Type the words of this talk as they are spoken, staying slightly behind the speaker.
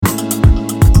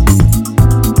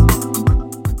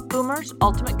Boomer's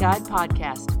Ultimate Guide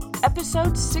Podcast,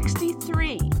 Episode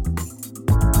 63.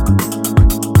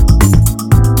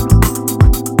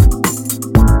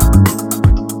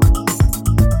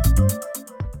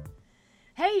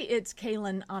 Hey, it's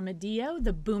Kaylin Amadeo,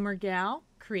 the Boomer Gal,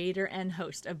 creator and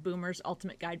host of Boomer's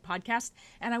Ultimate Guide Podcast,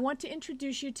 and I want to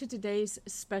introduce you to today's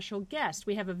special guest.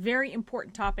 We have a very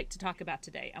important topic to talk about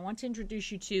today. I want to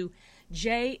introduce you to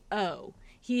J.O.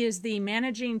 He is the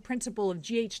managing principal of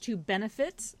GH2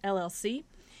 Benefits, LLC.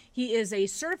 He is a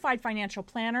certified financial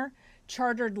planner,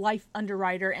 chartered life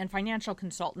underwriter, and financial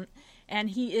consultant,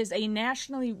 and he is a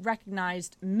nationally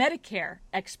recognized Medicare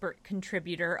expert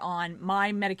contributor on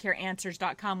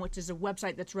MyMedicareAnswers.com, which is a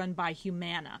website that's run by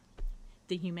Humana,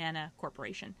 the Humana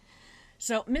Corporation.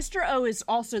 So Mr. O is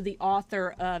also the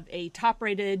author of a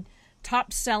top-rated,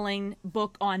 top-selling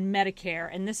book on Medicare,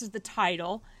 and this is the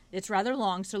title. It's rather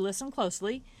long, so listen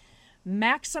closely.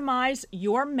 Maximize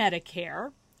Your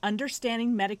Medicare,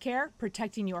 Understanding Medicare,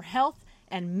 Protecting Your Health,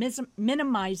 and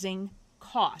Minimizing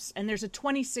Costs. And there's a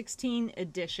 2016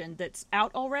 edition that's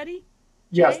out already?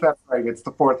 Yes, that's right. It's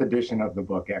the fourth edition of the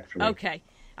book, actually. Okay.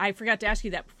 I forgot to ask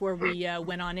you that before we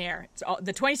went on air.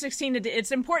 The 2016,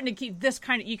 it's important to keep this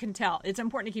kind of, you can tell, it's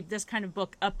important to keep this kind of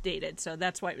book updated. So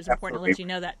that's why it was important to let you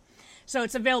know that. So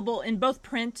it's available in both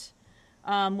print,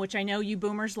 which I know you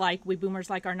boomers like. We boomers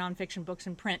like our nonfiction books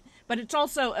in print. But it's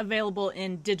also available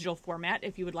in digital format,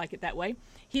 if you would like it that way.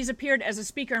 He's appeared as a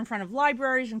speaker in front of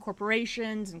libraries and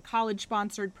corporations and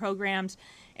college-sponsored programs,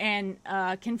 and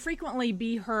can frequently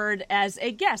be heard as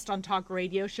a guest on talk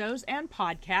radio shows and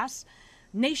podcasts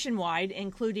nationwide,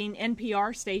 including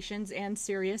NPR stations and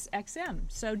Sirius XM.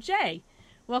 So, Jay,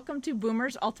 welcome to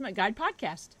Boomer's Ultimate Guide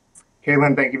Podcast.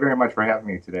 Kaylin, thank you very much for having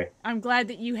me today. I'm glad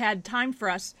that you had time for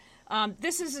us.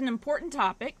 This is an important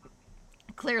topic,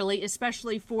 clearly,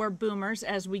 especially for boomers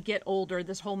as we get older,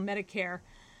 this whole Medicare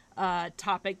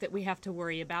topic that we have to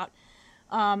worry about.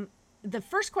 The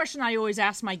first question I always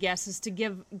ask my guests is to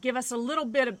give us a little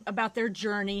bit about their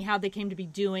journey, how they came to be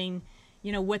doing,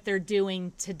 what they're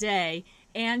doing today,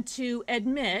 and to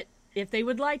admit, if they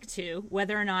would like to,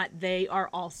 whether or not they are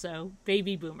also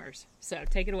baby boomers. So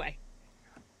take it away.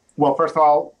 Well, first of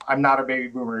all, I'm not a baby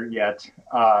boomer yet.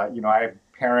 I have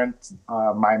parents.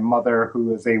 My mother,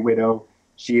 who is a widow,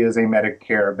 she is a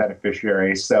Medicare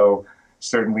beneficiary. So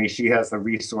certainly she has the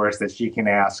resource that she can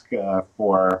ask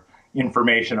for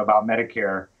information about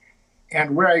Medicare.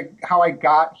 And how I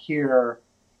got here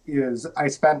is I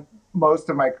spent most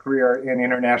of my career in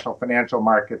international financial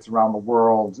markets around the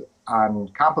world on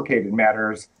complicated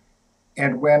matters.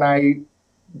 And when I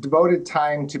devoted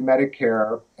time to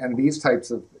Medicare and these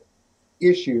types of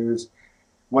issues,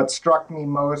 what struck me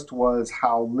most was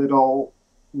how little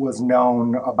was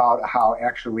known about how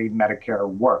actually Medicare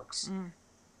works.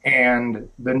 And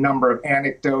the number of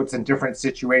anecdotes and different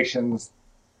situations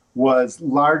was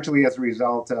largely as a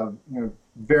result of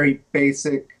very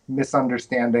basic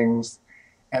misunderstandings.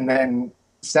 And then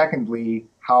secondly,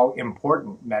 how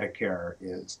important Medicare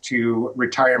is to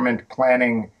retirement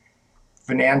planning,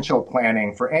 financial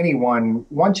planning for anyone.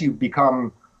 Once you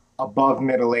become above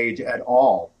middle age at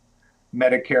all,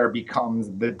 Medicare becomes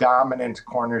the dominant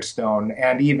cornerstone.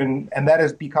 And that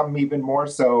has become even more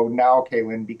so now,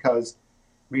 Kaylin, because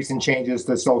recent changes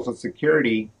to Social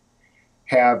Security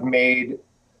have made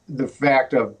the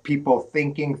fact of people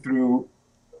thinking through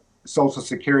Social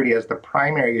Security as the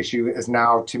primary issue is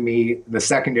now, to me, the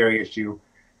secondary issue,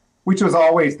 which was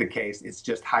always the case. It's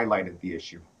just highlighted the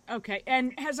issue. Okay.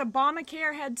 And has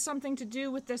Obamacare had something to do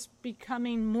with this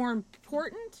becoming more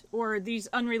important, or these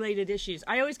unrelated issues?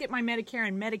 I always get my Medicare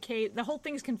and Medicaid. The whole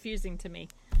thing's confusing to me,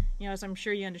 as I'm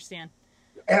sure you understand.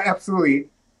 Absolutely.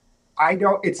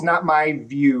 It's not my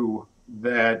view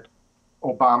that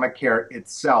Obamacare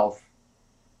itself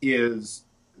is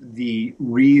the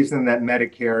reason that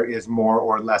Medicare is more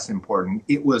or less important.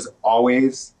 It was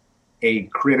always the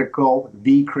critical,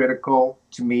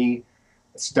 to me,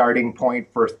 starting point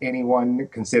for anyone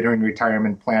considering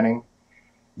retirement planning.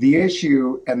 The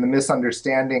issue and the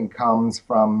misunderstanding comes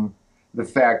from the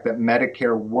fact that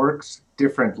Medicare works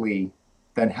differently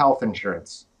than health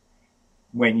insurance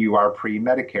when you are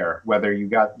pre-Medicare, whether you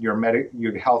got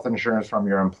your health insurance from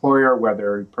your employer,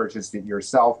 whether you purchased it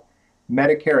yourself.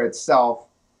 Medicare itself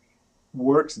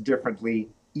works differently.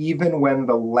 Even when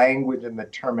the language and the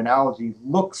terminology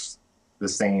looks the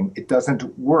same, it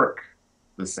doesn't work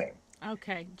the same.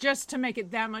 Okay, just to make it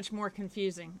that much more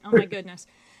confusing. Oh my goodness.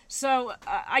 So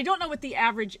I don't know what the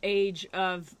average age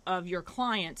of your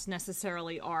clients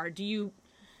necessarily are. Do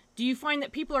you find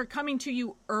that people are coming to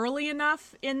you early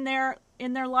enough in their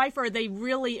life, or are they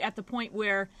really at the point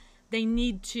where they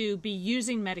need to be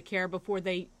using Medicare before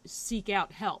they seek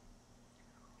out help?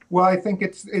 Well, I think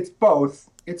it's both.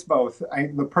 It's both.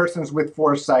 The persons with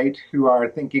foresight who are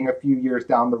thinking a few years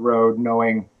down the road,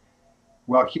 knowing,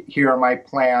 well, here are my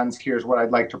plans. Here's what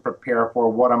I'd like to prepare for.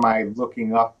 What am I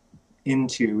looking up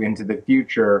into the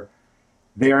future?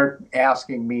 They're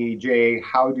asking me, Jay,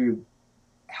 how do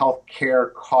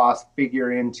healthcare costs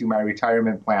figure into my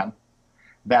retirement plan?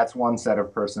 That's one set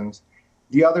of persons.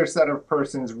 The other set of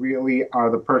persons really are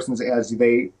the persons as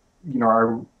they,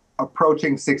 are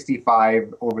approaching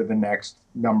 65 over the next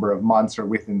number of months or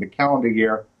within the calendar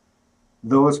year.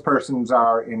 Those persons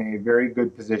are in a very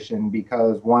good position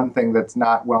because one thing that's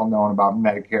not well known about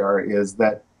Medicare is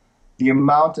that the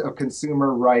amount of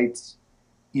consumer rights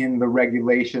in the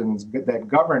regulations that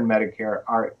govern Medicare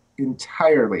are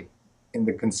entirely in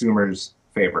the consumer's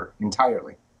favor,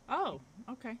 entirely. Oh,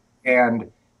 okay.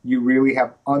 And you really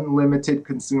have unlimited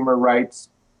consumer rights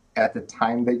at the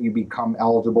time that you become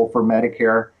eligible for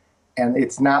Medicare. And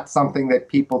it's not something that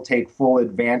people take full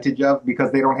advantage of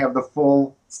because they don't have the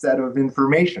full set of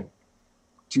information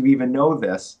to even know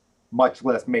this, much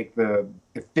less make the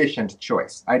efficient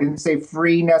choice. I didn't say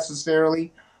free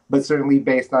necessarily, but certainly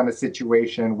based on a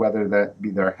situation, whether that be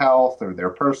their health or their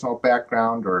personal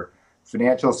background or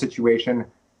financial situation.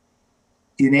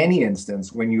 In any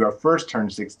instance, when you are first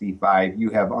turned 65, you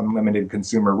have unlimited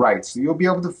consumer rights. So you'll be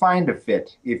able to find a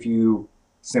fit if you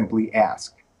simply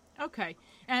ask. Okay.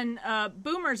 And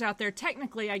boomers out there,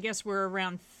 technically, I guess we're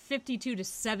around 52 to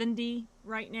 70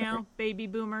 right now, baby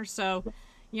boomers. So,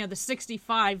 the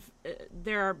 65,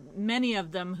 there are many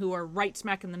of them who are right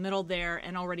smack in the middle there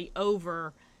and already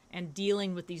over and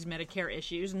dealing with these Medicare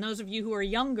issues. And those of you who are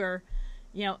younger,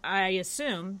 I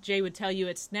assume Jay would tell you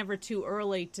it's never too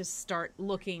early to start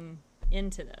looking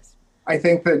into this. I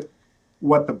think that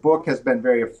what the book has been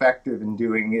very effective in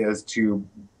doing is to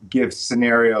give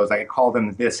scenarios. I call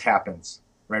them "this happens,"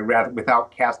 right? Rather,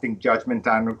 without casting judgment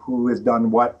on who has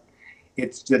done what.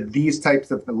 It's just these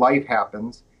types of life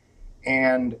happens.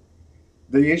 And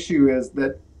the issue is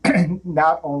that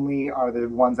not only are the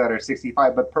ones that are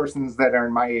 65, but persons that are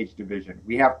in my age division.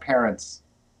 We have parents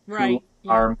who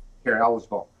are Medicare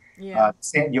eligible. Yeah.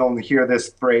 You'll hear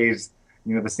this phrase,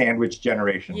 the sandwich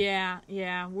generation. Yeah.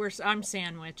 I'm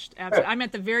sandwiched. Absolutely. I'm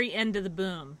at the very end of the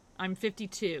boom. I'm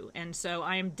 52, and so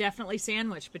I am definitely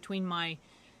sandwiched between my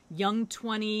young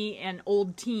 20 and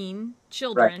old teen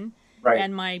children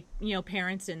and my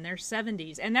parents in their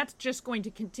 70s, and that's just going to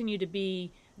continue to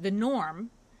be the norm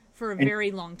for a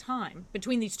very long time.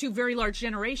 Between these two very large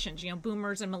generations,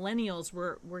 boomers and millennials,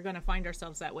 we're going to find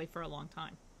ourselves that way for a long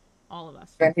time. All of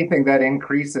us. Anything that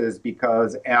increases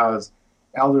because as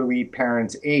elderly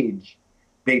parents age,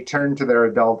 they turn to their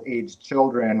adult age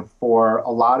children for a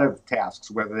lot of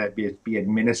tasks, whether that be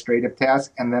administrative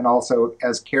tasks and then also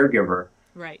as caregiver.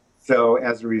 Right. So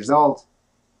as a result,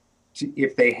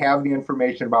 if they have the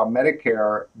information about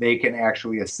Medicare, they can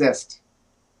actually assist.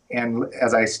 And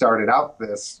as I started out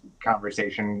this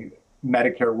conversation,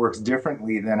 Medicare works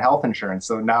differently than health insurance.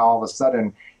 So now all of a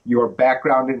sudden, your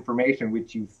background information,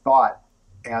 which you thought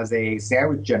as a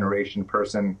sandwich generation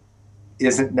person,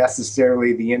 isn't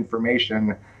necessarily the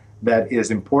information that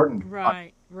is important.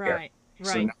 Right.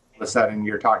 So now all of a sudden,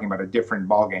 you're talking about a different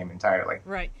ballgame entirely.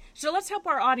 Right. So let's help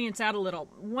our audience out a little.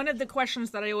 One of the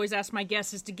questions that I always ask my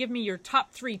guests is to give me your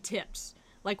top 3 tips.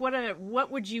 Like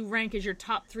what would you rank as your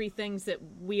top 3 things that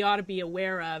we ought to be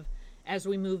aware of as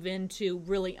we move into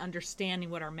really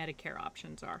understanding what our Medicare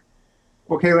options are?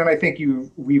 Well, Kaylin, I think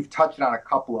we've touched on a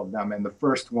couple of them. And the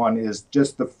first one is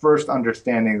just the first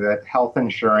understanding that health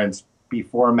insurance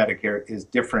before Medicare is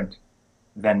different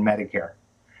than Medicare.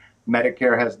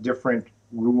 Medicare has different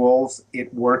rules.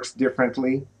 It works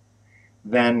differently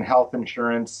than health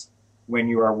insurance when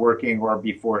you are working or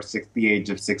before the age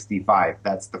of 65.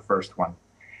 That's the first one.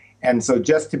 And so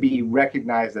just to be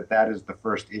recognized that is the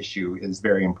first issue is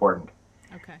very important.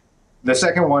 Okay. The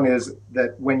second one is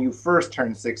that when you first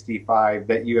turn 65,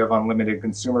 that you have unlimited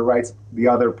consumer rights. The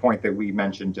other point that we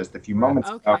mentioned just a few moments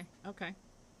ago. Okay.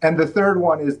 And the third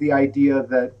one is the idea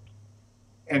that,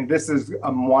 and this is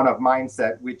one of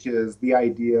mindset, which is the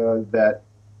idea that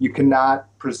you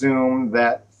cannot presume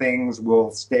that things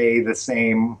will stay the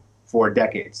same for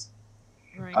decades.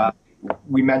 Right.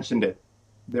 We mentioned it.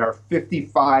 There are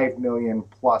 55 million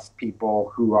plus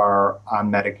people who are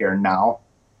on Medicare now.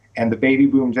 And the baby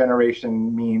boom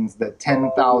generation means that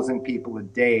 10,000 people a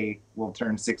day will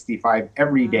turn 65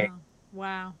 every day.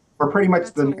 Wow. For pretty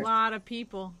much That's a lot of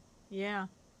people. Yeah.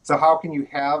 So how can you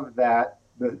have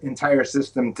the entire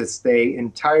system to stay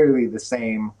entirely the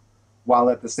same while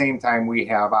at the same time we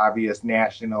have obvious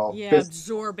national Yeah, fiscal.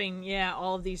 absorbing, yeah,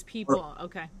 all of these people.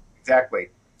 Okay. Exactly.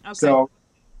 Okay. So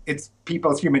it's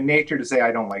people's human nature to say,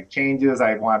 I don't like changes.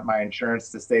 I want my insurance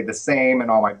to stay the same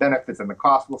and all my benefits and the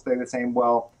cost will stay the same.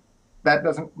 Well, that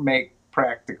doesn't make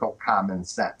practical common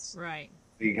sense. Right.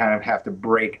 You kind of have to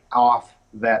break off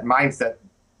that mindset,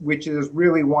 which is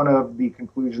really one of the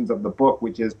conclusions of the book,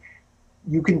 which is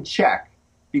you can check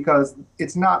because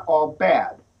it's not all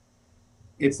bad.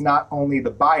 It's not only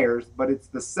the buyers, but it's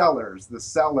the sellers. The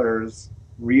sellers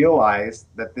realize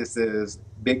that this is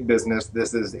big business.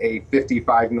 This is a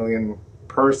 55 million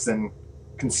person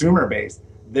consumer base.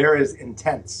 There is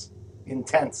intense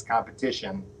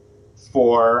competition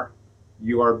for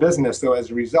your business. So as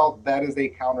a result, that is a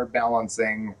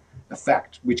counterbalancing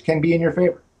effect, which can be in your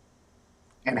favor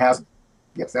and has,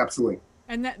 yes, absolutely.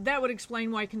 And that would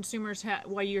explain why consumers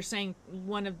why you're saying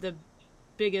one of the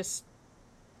biggest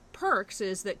perks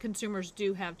is that consumers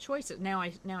do have choices. Now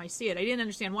I see it. I didn't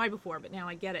understand why before, but now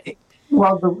I get it.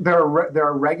 Well, there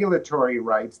are regulatory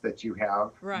rights that you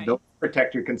have. Right. Those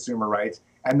protect your consumer rights,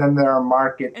 and then there are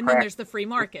market. And then there's the free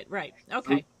market, right?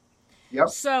 Okay. Yep.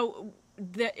 So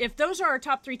if those are our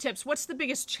top 3 tips, what's the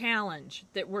biggest challenge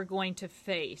that we're going to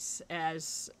face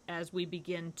as we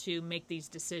begin to make these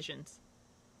decisions?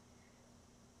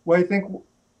 Well, I think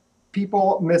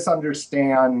people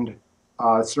misunderstand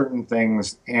certain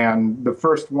things, and the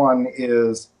first one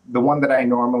is the one that I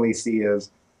normally see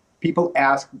is people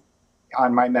ask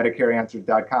on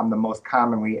mymedicareanswers.com, the most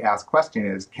commonly asked question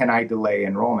is, can I delay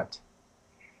enrollment?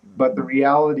 But the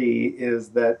reality is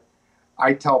that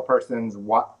I tell persons,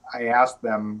 I ask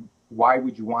them, why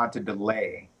would you want to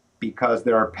delay? Because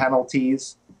there are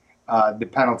penalties. The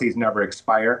penalties never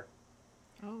expire.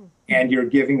 Oh. And you're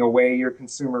giving away your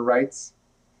consumer rights.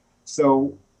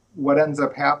 So what ends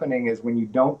up happening is when you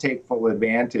don't take full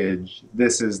advantage,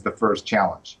 this is the first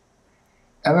challenge.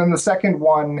 And then the second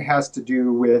one has to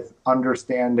do with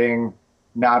understanding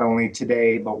not only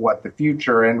today, but what the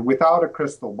future, and without a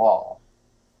crystal ball,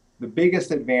 the biggest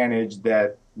advantage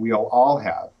that we'll all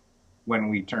have when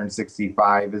we turn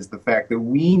 65 is the fact that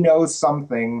we know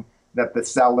something that the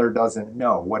seller doesn't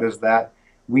know. What is that?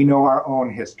 We know our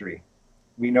own history.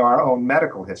 We know our own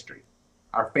medical history,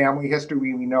 our family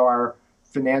history. We know our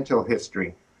financial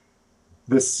history.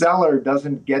 The seller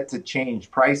doesn't get to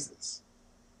change prices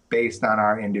based on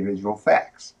our individual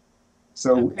facts.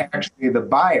 So actually the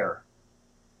buyer,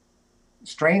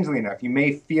 strangely enough, you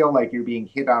may feel like you're being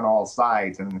hit on all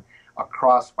sides and a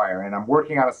crossfire. And I'm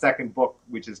working on a second book,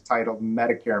 which is titled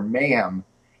Medicare Mayhem.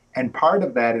 And part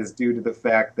of that is due to the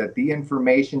fact that the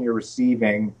information you're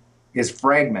receiving is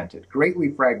fragmented,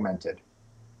 greatly fragmented.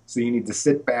 So you need to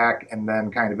sit back and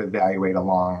then kind of evaluate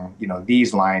along,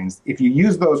 these lines. If you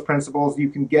use those principles, you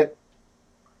can get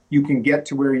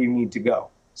to where you need to go.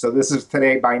 So this is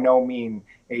today by no means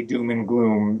a doom and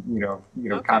gloom,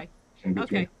 Okay. between.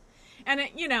 Okay. And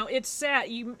it's sad.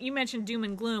 You mentioned doom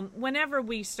and gloom. Whenever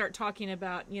we start talking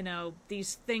about,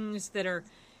 these things that are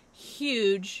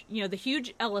huge, the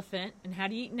huge elephant, and how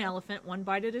to eat an elephant one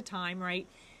bite at a time, right?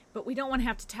 But we don't want to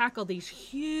have to tackle these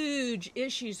huge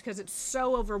issues because it's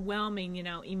so overwhelming,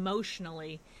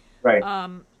 emotionally. Right.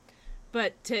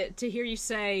 But to hear you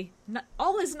say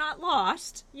all is not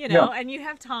lost, No. and you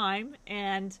have time,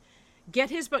 and get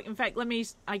his book. In fact,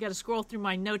 I got to scroll through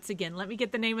my notes again. Let me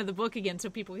get the name of the book again so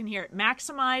people can hear it.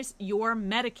 Maximize Your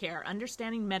Medicare,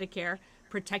 Understanding Medicare,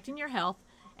 Protecting Your Health,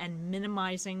 and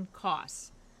Minimizing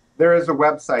Costs. There is a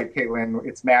website, Caitlin.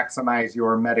 It's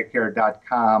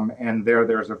maximizeyourmedicare.com, and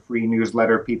there's a free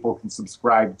newsletter people can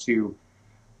subscribe to,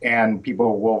 and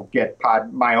people will get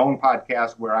my own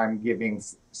podcast where I'm giving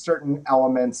certain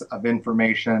elements of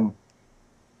information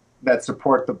that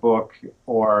support the book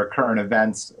or current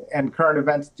events. And current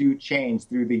events do change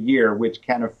through the year, which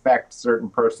can affect certain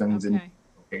persons in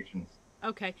locations.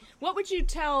 Okay. What would you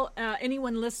tell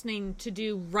anyone listening to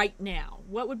do right now?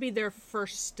 What would be their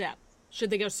first step? Should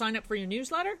they go sign up for your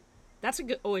newsletter? That's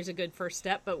always a good first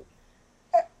step. But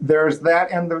there's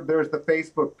that, and there's the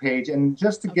Facebook page. And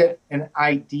just to get an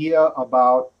idea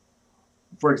about,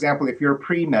 for example, if you're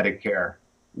pre-Medicare,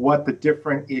 what the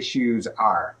different issues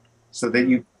are, so that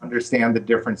you understand the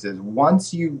differences.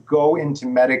 Once you go into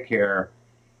Medicare,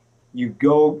 you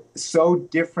go so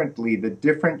differently. The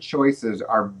different choices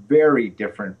are very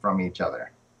different from each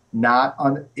other.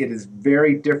 It is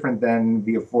very different than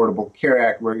the Affordable Care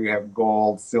Act, where you have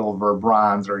gold, silver,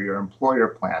 bronze, or your employer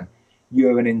plan. You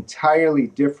have an entirely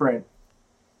different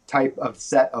type of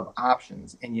set of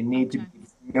options, and you need to be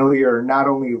familiar not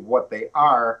only with what they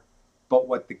are, but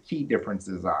what the key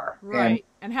differences are. Right,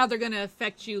 and how they're going to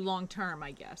affect you long term,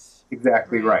 I guess.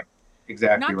 Exactly right.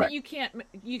 exactly Not that right. you can't,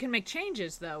 you can make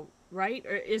changes though, right?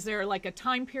 Or is there like a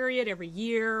time period every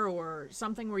year or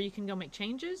something where you can go make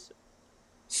changes?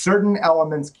 Certain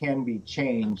elements can be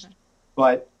changed, Okay.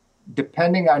 but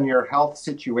depending on your health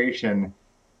situation,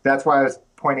 that's why I was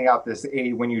pointing out this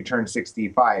age when you turn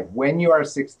 65. When you are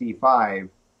 65,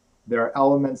 there are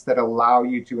elements that allow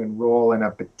you to enroll in a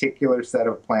particular set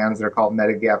of plans. They're called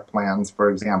Medigap plans,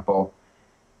 for example.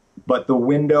 But the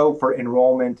window for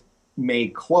enrollment may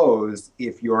close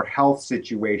if your health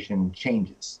situation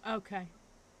changes. Okay.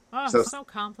 Oh, So, so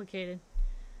complicated.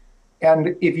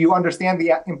 and if you understand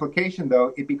the implication,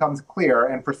 though, it becomes clear.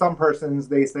 And for some persons,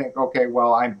 they think, okay,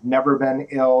 well, I've never been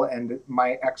ill and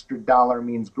my extra dollar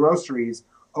means groceries.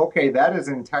 Okay, that is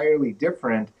entirely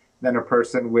different than a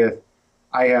person with,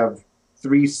 I have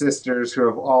three sisters who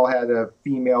have all had a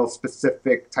female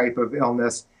specific type of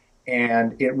illness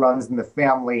and it runs in the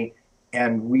family.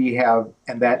 And we have,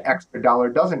 and that extra dollar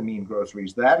doesn't mean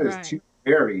groceries. That is Right. two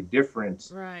very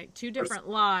different. Right. Two different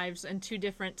lives and two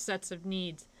different sets of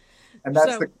needs. And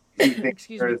that's the So, crazy thing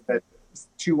excuse here me. is that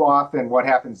too often what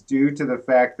happens due to the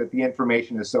fact that the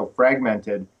information is so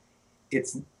fragmented,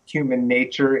 it's human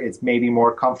nature. It's maybe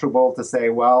more comfortable to say,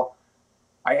 well,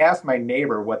 I asked my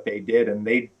neighbor what they did and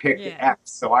they picked Yeah.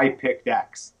 X, so I picked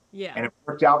X. Yeah. And it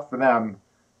worked out for them.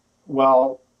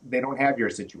 Well, they don't have your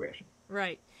situation.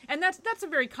 Right. And that's a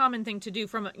very common thing to do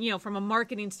from from a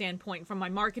marketing standpoint, from my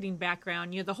marketing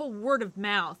background. The whole word of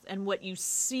mouth and what you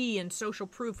see and social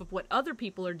proof of what other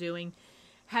people are doing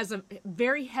has a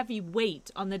very heavy weight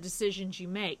on the decisions you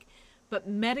make. But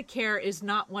Medicare is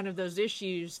not one of those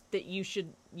issues that you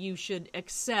should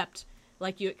accept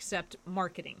like you accept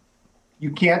marketing.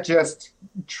 You can't just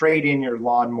trade in your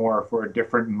lawnmower for a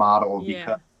different model Yeah.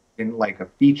 because in like a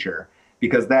feature,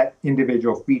 because that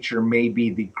individual feature may be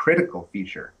the critical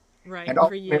feature. Right. And For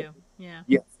ultimately, you. Yeah.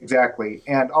 yes, exactly.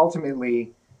 And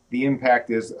ultimately, the impact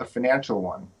is a financial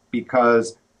one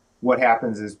because what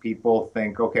happens is people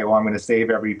think, okay, well, I'm going to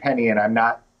save every penny, and I'm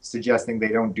not suggesting they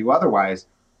don't do otherwise.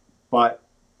 But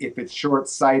if it's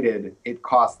short-sighted, it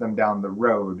costs them down the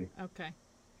road. Okay.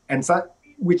 And so,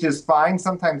 which is fine.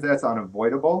 Sometimes that's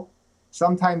unavoidable.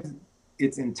 Sometimes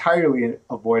it's entirely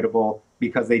avoidable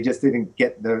because they just didn't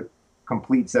get the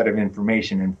complete set of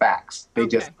information and facts. They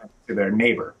Okay. just went to their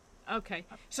neighbor. Okay.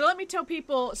 So let me tell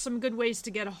people some good ways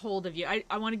to get a hold of you. I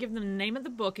want to give them the name of the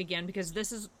book again because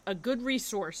this is a good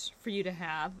resource for you to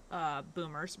have,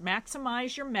 boomers.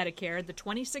 Maximize Your Medicare. The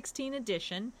 2016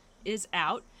 edition is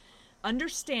out.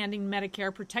 Understanding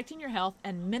Medicare, Protecting Your Health,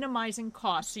 and Minimizing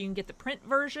Costs. So you can get the print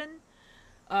version,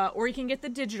 or you can get the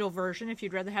digital version if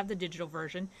you'd rather have the digital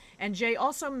version. And Jay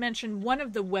also mentioned one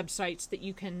of the websites that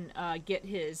you can get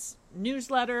his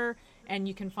newsletter and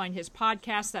you can find his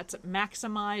podcast. That's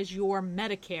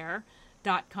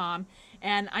MaximizeYourMedicare.com.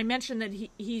 And I mentioned that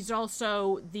he's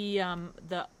also the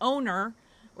owner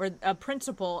or a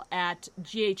principal at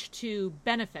GH2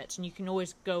 Benefits, and you can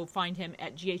always go find him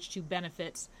at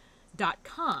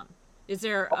gh2benefits.com. Is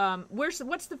there what's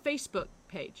the Facebook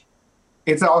page?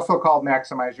 It's also called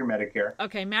Maximize Your Medicare.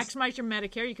 Okay, Maximize Your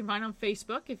Medicare. You can find on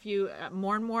Facebook. If you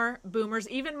more and more boomers,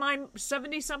 even my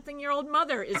 70-something-year-old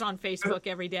mother is on Facebook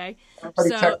every day. Everybody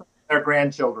check their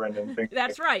grandchildren and things.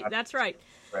 That's right. That's right.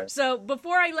 Right. So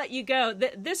before I let you go,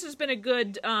 this has been a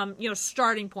good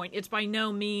starting point. It's by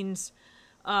no means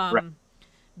Right.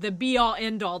 the be all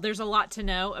end all. There's a lot to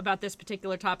know about this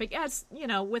particular topic. As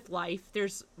with life,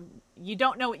 you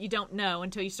don't know what you don't know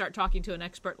until you start talking to an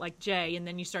expert like Jay, and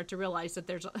then you start to realize that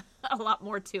there's a lot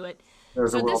more to it.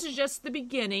 So this is just the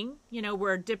beginning.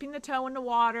 We're dipping the toe in the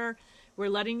water. We're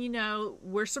letting you know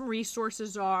where some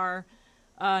resources are.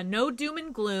 No doom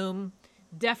and gloom.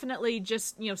 Definitely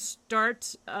just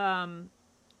start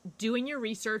doing your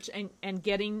research and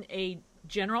getting a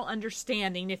general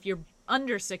understanding if you're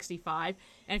under 65,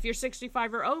 and if you're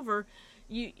 65 or over,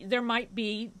 there might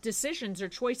be decisions or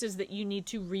choices that you need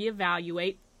to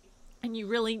reevaluate, and you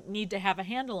really need to have a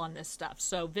handle on this stuff.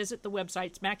 So visit the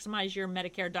websites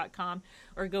MaximizeYourMedicare.com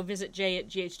or go visit Jay at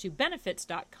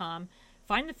gh2benefits.com.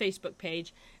 Find the Facebook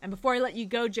page. And before I let you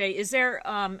go, Jay, is there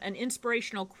an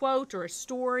inspirational quote or a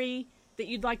story that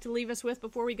you'd like to leave us with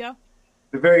before we go?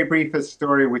 The very briefest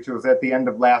story, which was at the end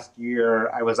of last year,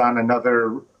 I was on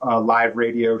another live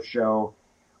radio show.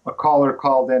 A caller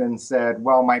called in and said,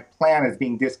 well, my plan is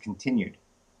being discontinued.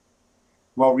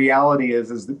 Well, reality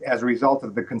is as a result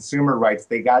of the consumer rights,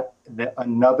 they got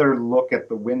another look at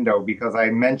the window because I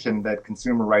mentioned that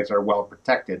consumer rights are well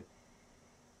protected.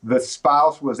 The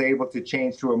spouse was able to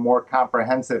change to a more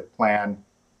comprehensive plan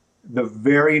the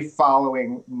very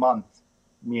following month,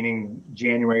 meaning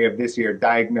January of this year,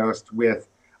 diagnosed with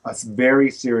a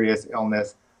very serious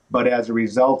illness. But as a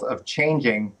result of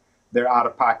changing, their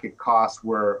out-of-pocket costs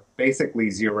were basically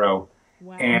zero.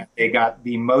 Wow. And they got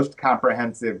the most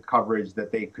comprehensive coverage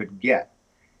that they could get.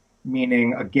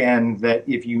 Meaning, again, that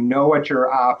if you know what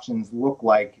your options look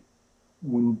like,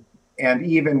 and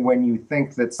even when you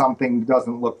think that something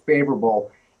doesn't look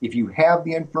favorable, if you have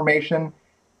the information,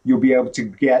 you'll be able to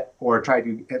get or try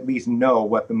to at least know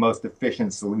what the most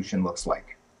efficient solution looks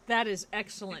like. That is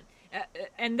excellent.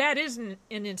 And that is an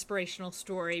inspirational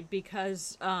story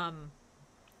because,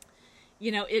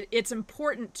 it's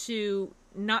important to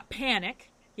not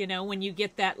panic, when you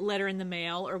get that letter in the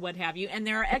mail or what have you. And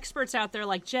there are experts out there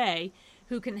like Jay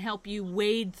who can help you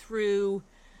wade through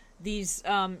these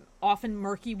often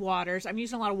murky waters. I'm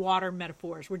using a lot of water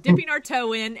metaphors. We're dipping our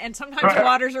toe in, and sometimes the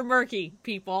waters are murky,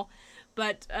 people.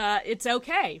 But it's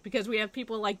okay because we have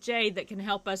people like Jay that can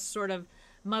help us sort of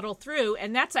muddle through.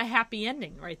 And that's a happy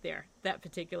ending right there, that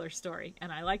particular story.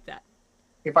 And I like that.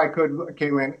 If I could,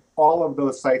 Caitlin, all of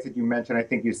those sites that you mentioned, I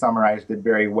think you summarized it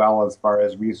very well as far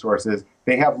as resources.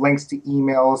 They have links to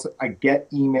emails. I get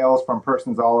emails from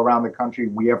persons all around the country.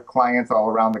 We have clients all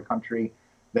around the country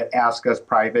that ask us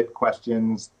private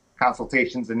questions.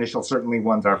 Consultations, initial certainly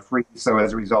ones are free. So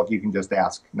as a result, you can just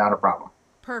ask. Not a problem.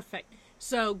 Perfect.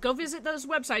 So go visit those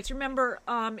websites. Remember,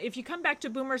 if you come back to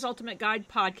Boomer's Ultimate Guide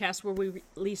podcast, where we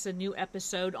release a new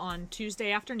episode on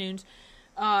Tuesday afternoons,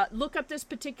 look up this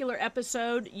particular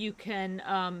episode. You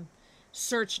can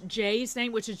search Jay's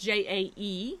name, which is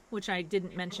J-A-E, which I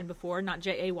didn't mention before, not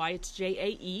J-A-Y, it's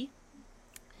J-A-E.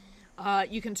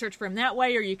 You can search for him that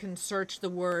way, or you can search the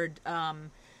word, I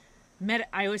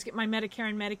always get my Medicare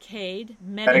and Medicaid.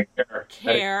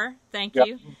 Medicare. Thank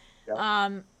you.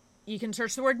 Yep. You can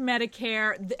search the word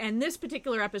Medicare, and this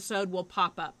particular episode will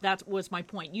pop up. That was my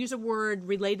point. Use a word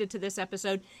related to this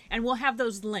episode, and we'll have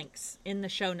those links in the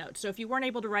show notes. So if you weren't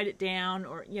able to write it down,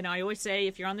 or, I always say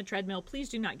if you're on the treadmill, please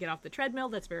do not get off the treadmill.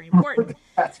 That's very important.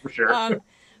 That's for sure.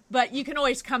 But you can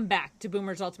always come back to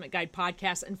Boomer's Ultimate Guide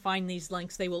podcast and find these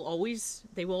links. They will always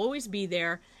be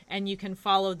there, and you can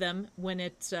follow them when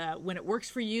it works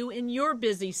for you in your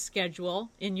busy schedule,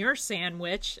 in your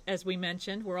sandwich, as we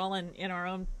mentioned. We're all in our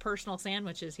own personal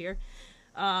sandwiches here,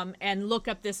 and look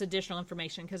up this additional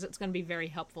information because it's going to be very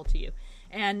helpful to you.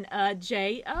 And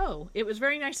Jay, it was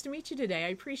very nice to meet you today. I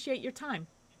appreciate your time.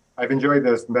 I've enjoyed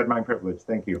this. Been my privilege.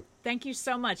 Thank you. Thank you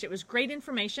so much. It was great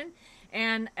information.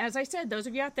 And as I said, those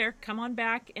of you out there, come on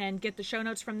back and get the show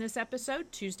notes from this episode.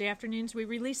 Tuesday afternoons, we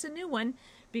release a new one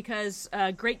because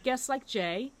great guests like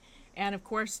Jay and, of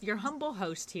course, your humble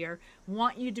host here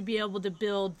want you to be able to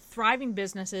build thriving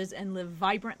businesses and live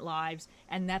vibrant lives.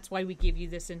 And that's why we give you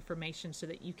this information so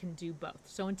that you can do both.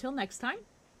 So until next time,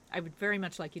 I would very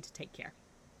much like you to take care.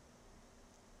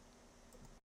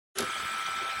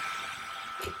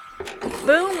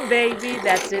 Boom, baby.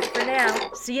 That's it for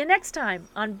now. See you next time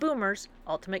on Boomer's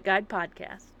Ultimate Guide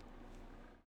Podcast.